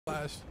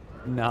Splash.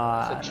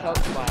 Nah. It's a chug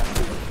splash.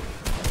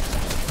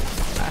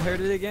 I heard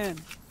it again.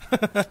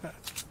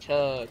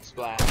 Chug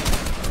splash,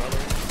 brother.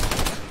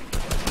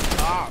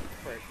 Ah,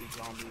 frick, these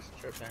zombies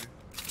tripping.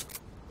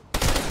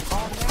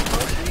 Calm down,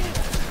 Hershey.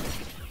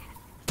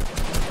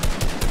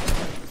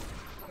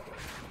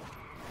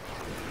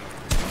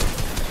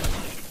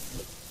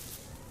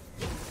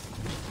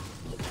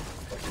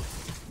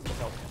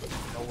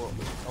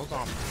 No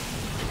zombies.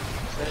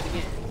 Say it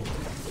again.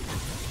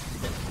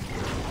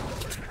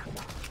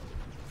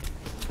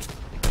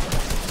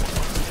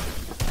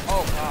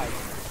 Oh god.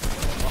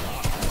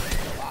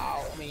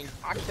 Wow. I mean,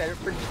 I said it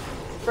pretty.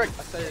 Frick,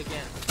 I said it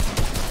again.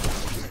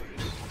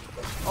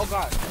 Oh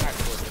god.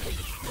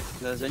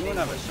 Does anyone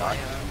have a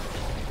shotgun?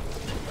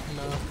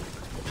 No.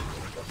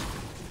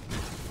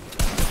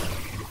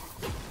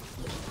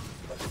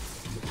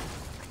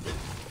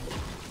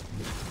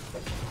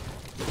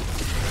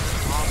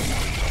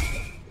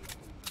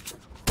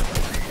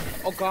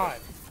 Oh god.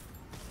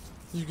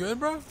 You good,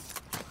 bro?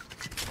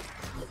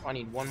 I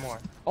need one more.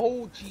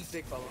 Oh jeez,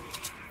 big fella.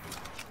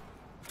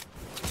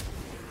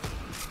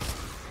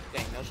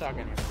 Dang, no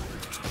shotgun here.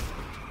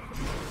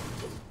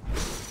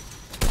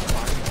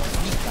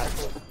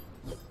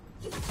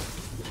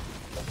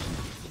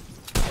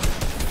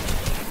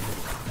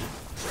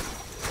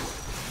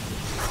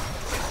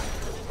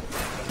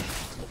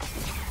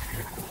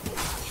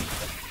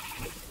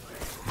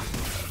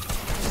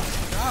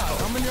 God,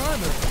 how many are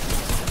there?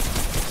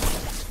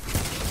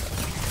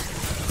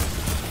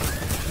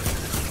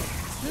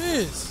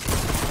 Jeez.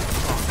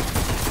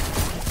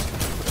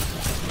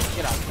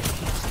 Get out.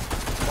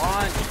 Come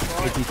on,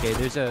 Hey, DK,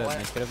 there's a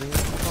medkit over here.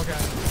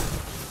 Okay.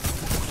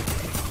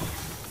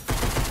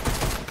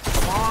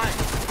 Come on.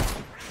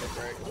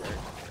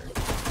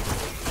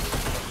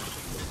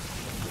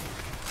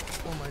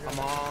 Oh my god. Come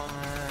on.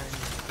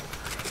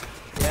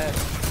 Yes,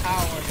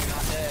 power, you're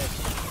not dead.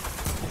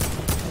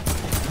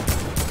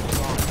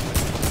 Come on.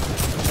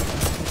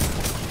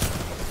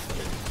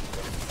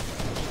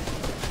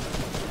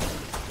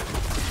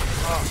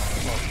 Oh,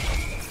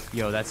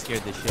 Yo, that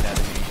scared the shit out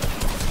of me.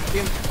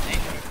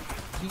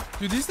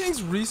 Do these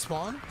things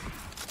respawn?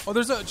 Oh,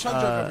 there's a chug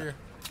jug over here.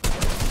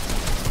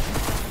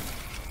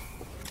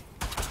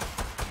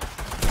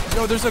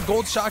 Yo, there's a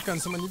gold shotgun.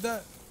 Someone need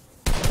that?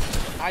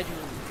 I do.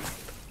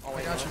 Oh,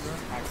 wait, I got you,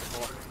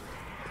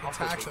 bro.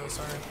 Attack though,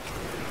 sorry.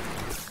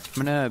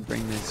 I'm gonna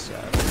bring this.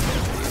 Okay.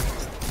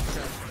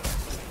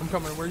 I'm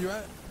coming. Where you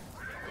at?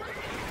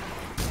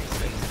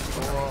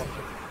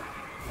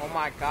 Oh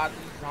my god,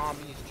 these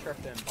zombies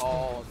tripping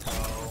balls,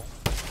 bro.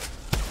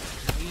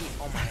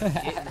 Oh my,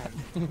 getting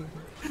them.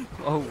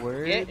 Oh,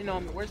 word. Getting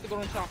them. Where's the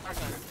golden shotgun?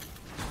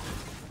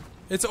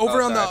 It's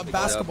over on sorry, the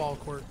basketball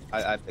court.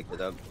 I picked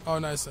it up. Oh,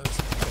 nice.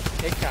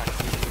 Kick out.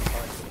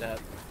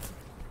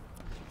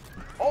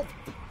 Oh!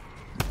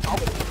 Oh!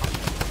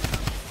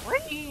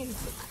 Freeze!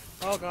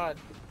 Oh god.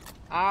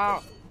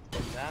 Ow!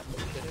 That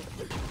shit is.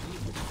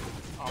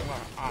 Oh,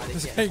 I'm gonna.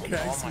 This guy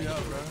cracks me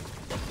up, bro.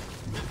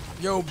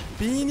 Yo,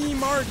 Beanie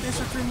Mark, thanks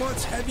for 3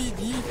 months. Heavy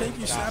D, thank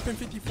you.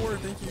 Snapping54,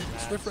 thank you.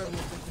 Swift Red,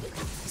 thank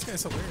you. This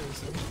guy's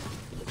hilarious, man.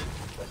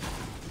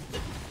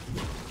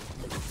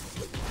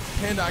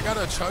 Panda, I got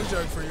a chug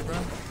jug for you, bro.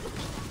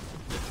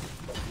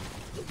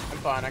 I'm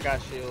fine, I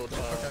got shield.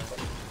 Okay.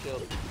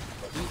 Shield.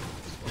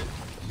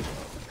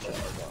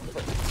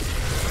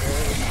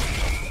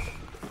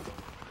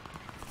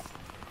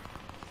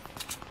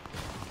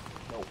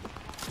 Nope.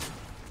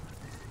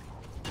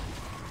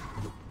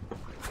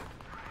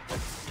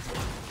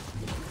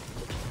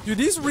 Dude,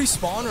 these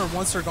respawn or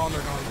once they're gone,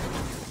 they're gone?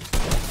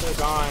 They're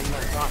gone.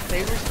 They're gone.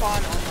 They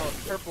respawn on the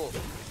purple.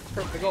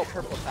 They go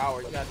purple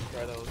tower. You gotta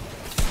destroy those.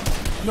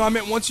 No, I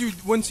meant once you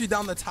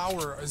down the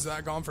tower, is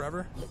that gone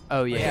forever?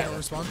 Oh yeah. They don't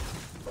respawn?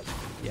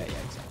 Yeah,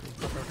 exactly.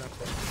 Okay.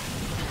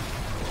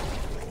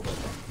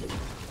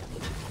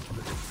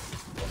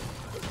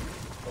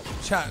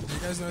 Chat, do you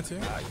guys know too?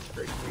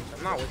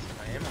 I'm not wasting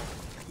my ammo.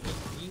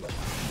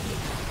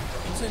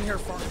 I'm sitting here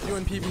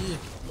doing PvE.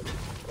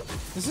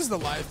 This is the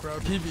life, bro.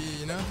 PvE,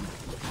 you know?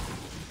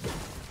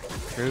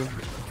 True.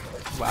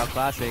 WoW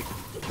Classic.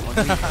 1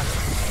 week.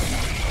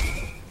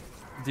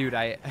 Dude,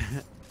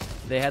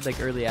 they had like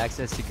early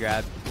access to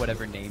grab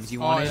whatever names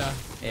you wanted,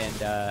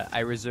 and I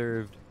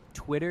reserved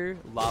Twitter,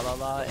 La La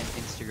La, and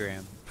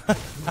Instagram.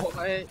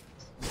 What?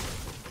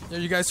 Yeah,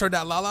 you guys heard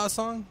that La La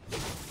song?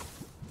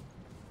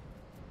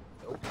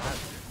 Nope.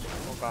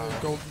 Oh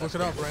god. Go look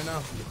it up right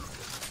now.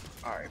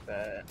 Alright,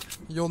 bet.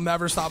 You'll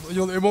never stop. It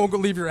won't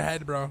leave your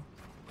head, bro.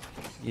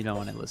 You don't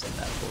want to listen to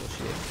that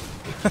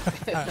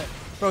bullshit.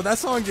 Bro, that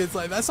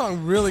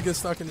song really gets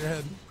stuck in your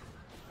head.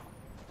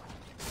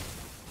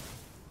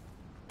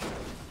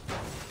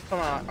 Come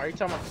on, are you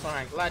talking about the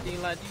song La Di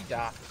La Di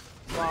Da?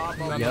 Blah,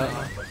 blah, Yep,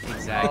 blah.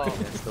 exactly.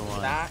 Oh, That's the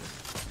one. That?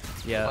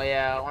 Yeah. Oh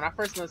yeah, when I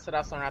first listened to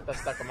that song, I thought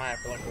stuck in my head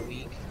for like a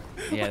week.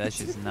 Yeah, that's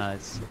just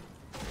nuts.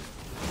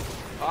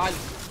 Oh, I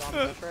used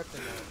to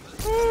tripping.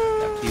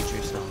 That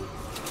future song.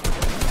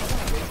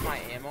 waste my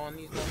ammo on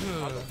these guys.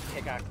 I'll just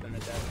pickaxe them to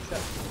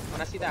death.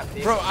 When I see that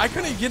big Bro, I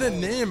couldn't get a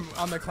name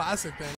on the classic thing.